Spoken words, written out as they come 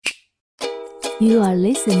You are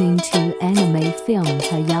listening to anime film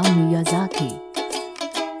Hayao Miyazaki.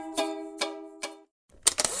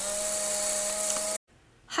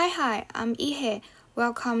 Hi, I'm Ihe.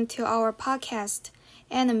 Welcome to our podcast,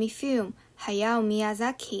 Anime Film Hayao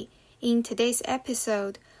Miyazaki. In today's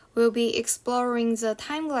episode, we'll be exploring the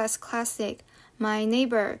timeless classic, My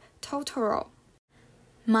Neighbor Totoro.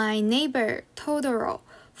 My Neighbor Totoro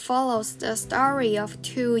follows the story of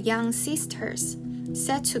two young sisters,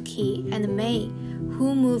 Satsuki and Mei,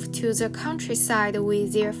 who moved to the countryside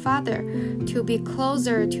with their father to be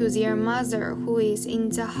closer to their mother, who is in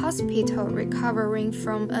the hospital recovering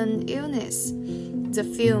from an illness. The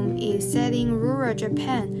film is set in rural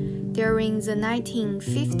Japan during the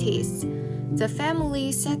 1950s. The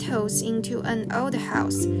family settles into an old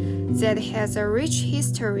house that has a rich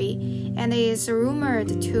history and is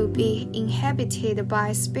rumored to be inhabited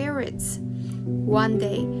by spirits. One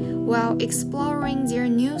day, while exploring their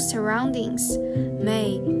new surroundings,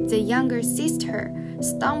 Mei, the younger sister,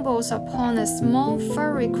 stumbles upon a small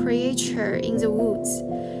furry creature in the woods.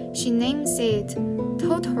 She names it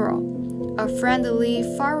Totoro, a friendly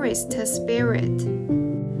forest spirit.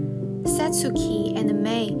 Satsuki and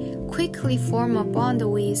Mei quickly form a bond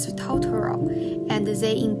with Totoro, and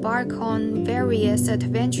they embark on various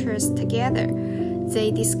adventures together.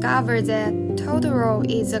 They discover that Totoro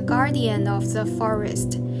is a guardian of the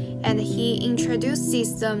forest, and he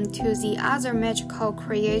introduces them to the other magical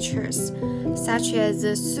creatures, such as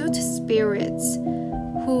the soot spirits,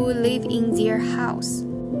 who live in their house.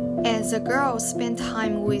 As the girls spend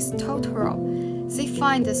time with Totoro, they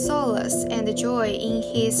find solace and joy in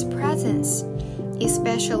his presence,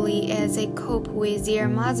 especially as they cope with their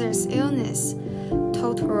mother's illness.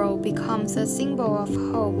 Totoro becomes a symbol of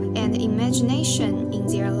hope and imagination in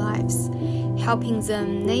their lives, helping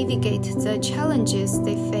them navigate the challenges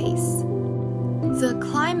they face. The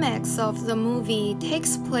climax of the movie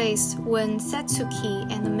takes place when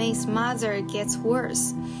Satsuki and Mei's mother gets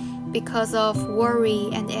worse. Because of worry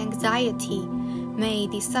and anxiety, Mei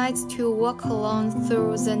decides to walk alone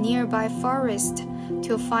through the nearby forest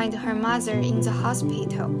to find her mother in the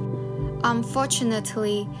hospital.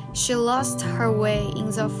 Unfortunately, she lost her way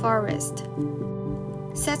in the forest.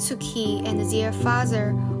 Satsuki and their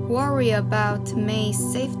father worry about Mei's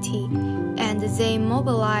safety, and they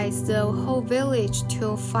mobilize the whole village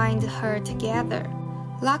to find her together.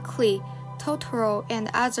 Luckily, Totoro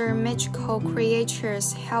and other magical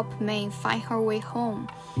creatures help Mei find her way home.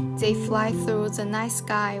 They fly through the night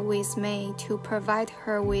sky with Mei to provide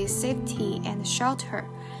her with safety and shelter.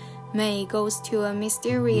 Mei goes to a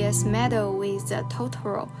mysterious meadow with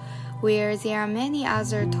Totoro, where there are many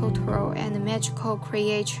other Totoro and magical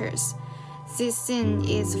creatures. This scene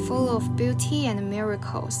is full of beauty and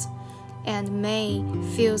miracles, and Mei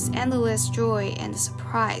feels endless joy and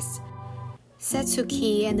surprise.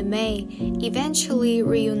 Satsuki and Mei eventually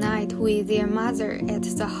reunite with their mother at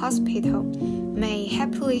the hospital. Mei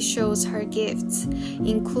happily shows her gifts,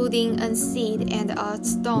 including a seed and a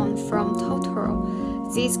stone from Totoro.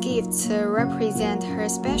 These gifts represent her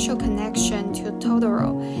special connection to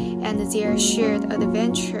Totoro and their shared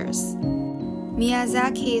adventures.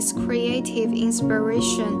 Miyazaki's creative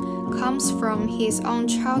inspiration comes from his own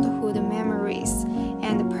childhood memories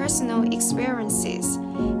and personal experiences.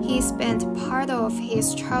 He spent part of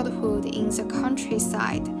his childhood in the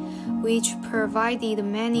countryside, which provided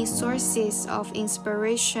many sources of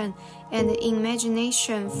inspiration and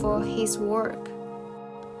imagination for his work.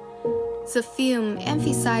 The film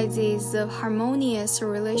emphasizes the harmonious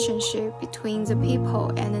relationship between the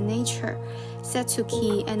people and nature.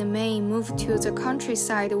 Satsuki and Mei move to the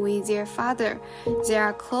countryside with their father. They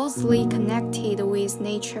are closely connected with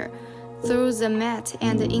nature. Through the met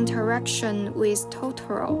and interaction with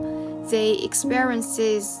Totoro, they experience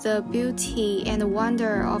the beauty and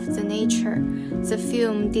wonder of the nature. The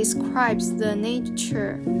film describes the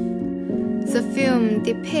nature. The film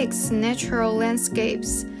depicts natural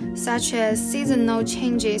landscapes, such as seasonal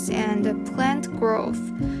changes and plant growth,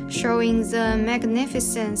 showing the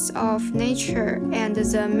magnificence of nature and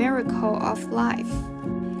the miracle of life.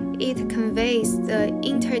 It conveys the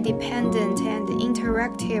interdependent and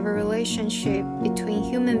interactive relationship between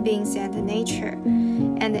human beings and nature,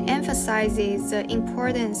 and emphasizes the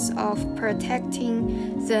importance of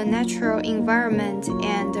protecting the natural environment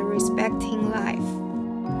and respecting life.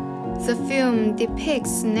 The film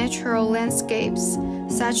depicts natural landscapes,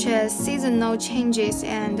 such as seasonal changes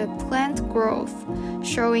and plant growth,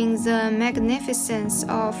 showing the magnificence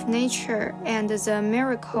of nature and the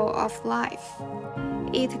miracle of life.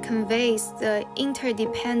 It conveys the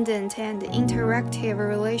interdependent and interactive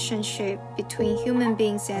relationship between human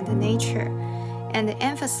beings and nature, and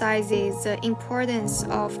emphasizes the importance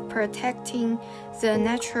of protecting the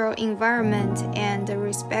natural environment and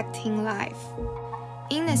respecting life.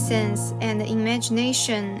 Innocence and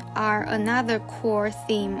imagination are another core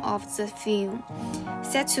theme of the film.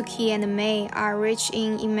 Satsuki and Mei are rich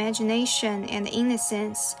in imagination and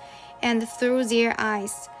innocence, and through their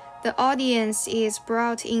eyes, the audience is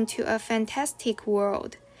brought into a fantastic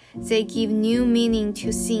world. They give new meaning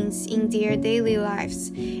to scenes in their daily lives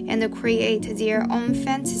and create their own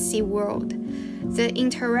fantasy world. The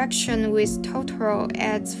interaction with Totoro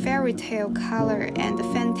adds fairy tale color and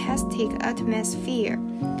fantastic atmosphere.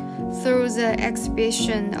 Through the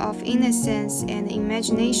exhibition of innocence and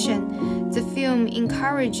imagination, the film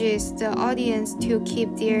encourages the audience to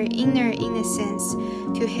keep their inner innocence,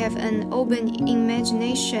 to have an open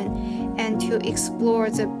imagination, and to explore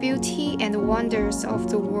the beauty and wonders of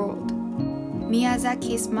the world.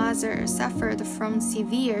 Miyazaki's mother suffered from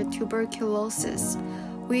severe tuberculosis,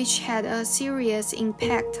 which had a serious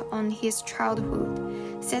impact on his childhood.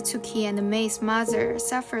 Satsuki and Mei's mother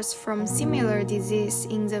suffers from similar disease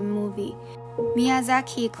in the movie.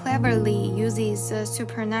 Miyazaki cleverly uses the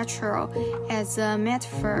supernatural as a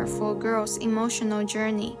metaphor for girls' emotional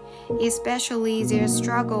journey, especially their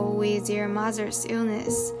struggle with their mother's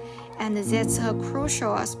illness. And that's a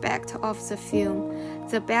crucial aspect of the film,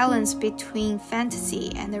 the balance between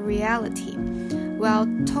fantasy and reality. While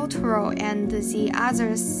Totoro and the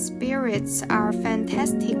other spirits are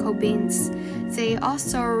fantastical beings, they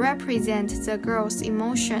also represent the girl's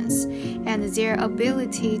emotions and their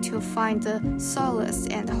ability to find the solace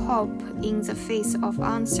and hope in the face of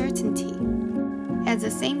uncertainty. At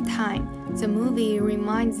the same time, the movie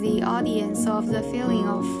reminds the audience of the feeling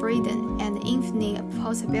of freedom and infinite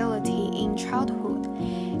possibility in childhood,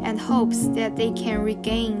 and hopes that they can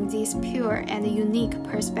regain this pure and unique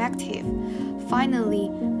perspective. Finally,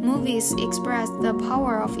 movies express the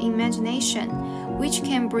power of imagination, which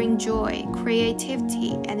can bring joy,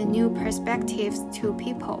 creativity, and new perspectives to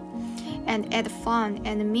people, and add fun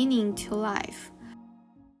and meaning to life.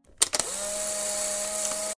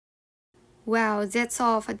 Well, that's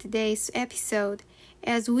all for today's episode.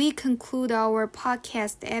 As we conclude our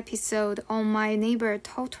podcast episode on My Neighbor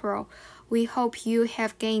Totoro, we hope you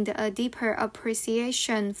have gained a deeper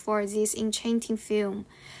appreciation for this enchanting film.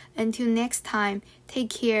 Until next time, take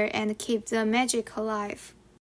care and keep the magic alive.